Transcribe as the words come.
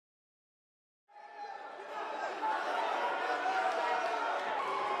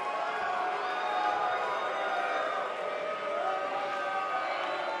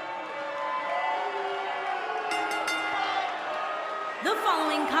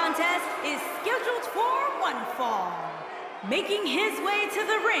contest is scheduled for one fall. Making his way to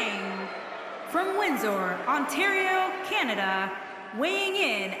the ring from Windsor, Ontario, Canada, weighing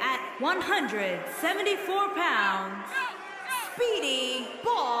in at 174 pounds, Speedy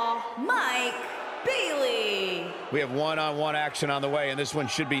Ball Mike Bailey. We have one-on-one action on the way, and this one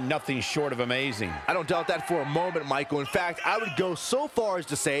should be nothing short of amazing. I don't doubt that for a moment, Michael. In fact, I would go so far as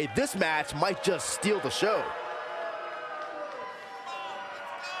to say this match might just steal the show.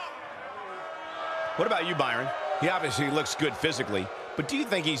 What about you, Byron? He obviously looks good physically, but do you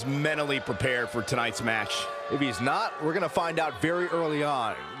think he's mentally prepared for tonight's match? If he's not, we're going to find out very early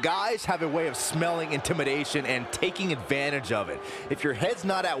on. Guys have a way of smelling intimidation and taking advantage of it. If your head's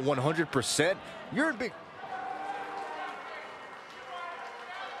not at 100%, you're in big...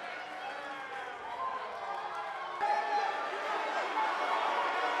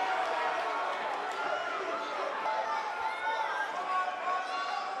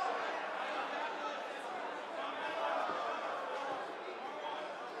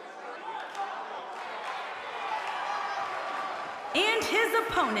 And his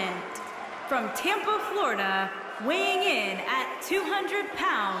opponent, from Tampa, Florida, weighing in at 200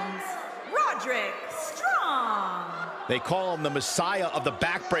 pounds, Roderick Strong. They call him the Messiah of the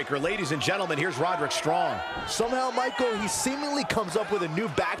backbreaker. Ladies and gentlemen, here's Roderick Strong. Somehow, Michael, he seemingly comes up with a new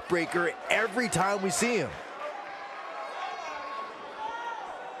backbreaker every time we see him.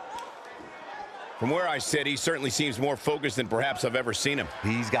 From where I sit, he certainly seems more focused than perhaps I've ever seen him.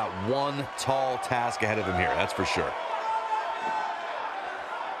 He's got one tall task ahead of him here, that's for sure.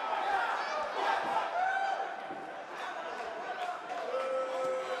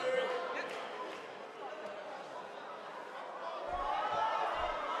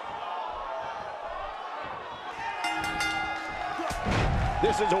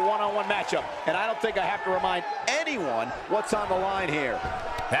 This is a one-on-one matchup, and I don't think I have to remind anyone what's on the line here.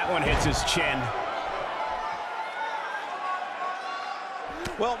 That one hits his chin.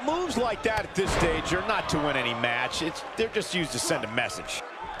 Well, moves like that at this stage are not to win any match. They're just used to send a message.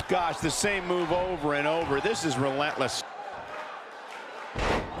 Gosh, the same move over and over. This is relentless.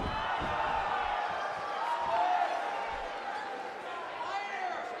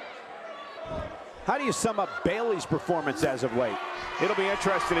 How do you sum up Bailey's performance as of late? It'll be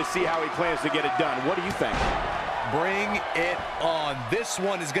interesting to see how he plans to get it done. What do you think? Bring it on. This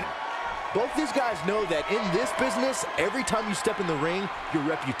one is going to... Both these guys know that in this business, every time you step in the ring, your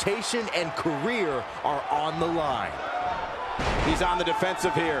reputation and career are on the line. He's on the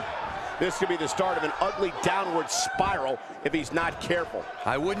defensive here. This could be the start of an ugly downward spiral if he's not careful.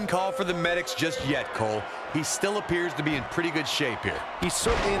 I wouldn't call for the medics just yet, Cole. He still appears to be in pretty good shape here. He's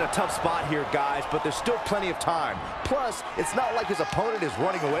certainly in a tough spot here, guys, but there's still plenty of time. Plus, it's not like his opponent is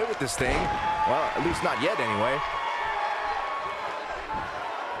running away with this thing. Well, at least not yet, anyway.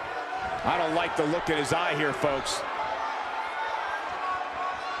 I don't like the look in his eye here, folks.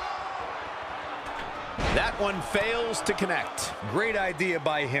 That one fails to connect. Great idea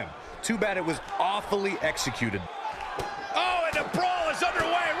by him. Too bad it was awfully executed. Oh, and the brawl is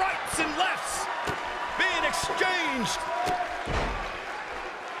underway. Rights and lefts being exchanged.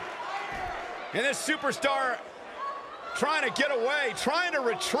 And this superstar trying to get away, trying to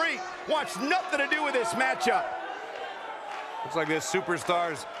retreat, wants nothing to do with this matchup. Looks like this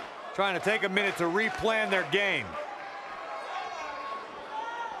superstar's trying to take a minute to replan their game.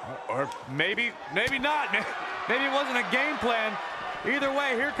 Or maybe not. Maybe it wasn't a game plan. Either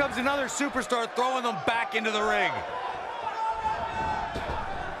way, here comes another superstar throwing them back into the ring.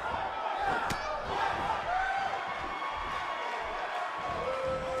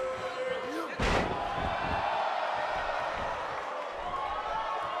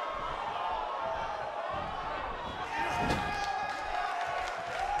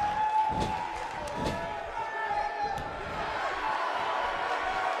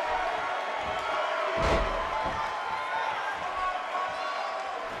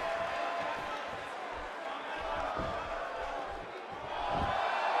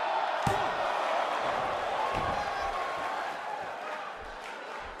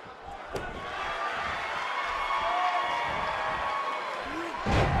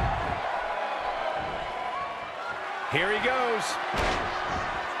 Here he goes.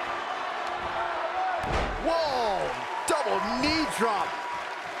 Whoa! Double knee drop.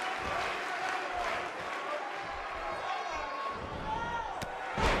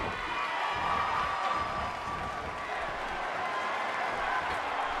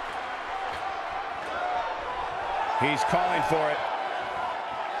 He's calling for it.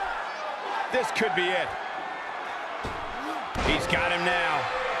 This could be it. He's got him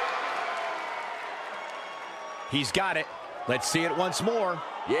now. He's got it. Let's see it once more.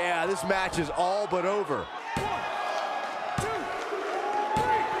 Yeah, this match is all but over.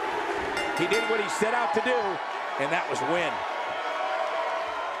 He did what he set out to do, and that was win.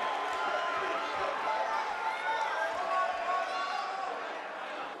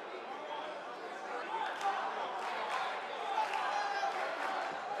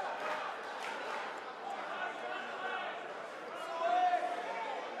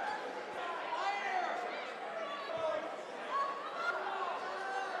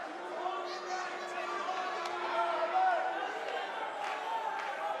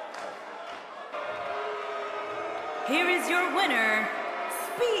 Here is your winner,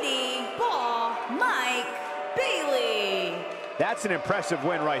 Speedy Ball Mike Bailey. That's an impressive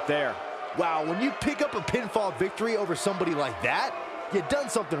win right there. Wow, when you pick up a pinfall victory over somebody like that, you've done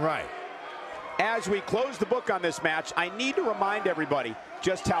something right. As we close the book on this match, I need to remind everybody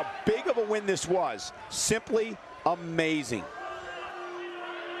just how big of a win this was. Simply amazing.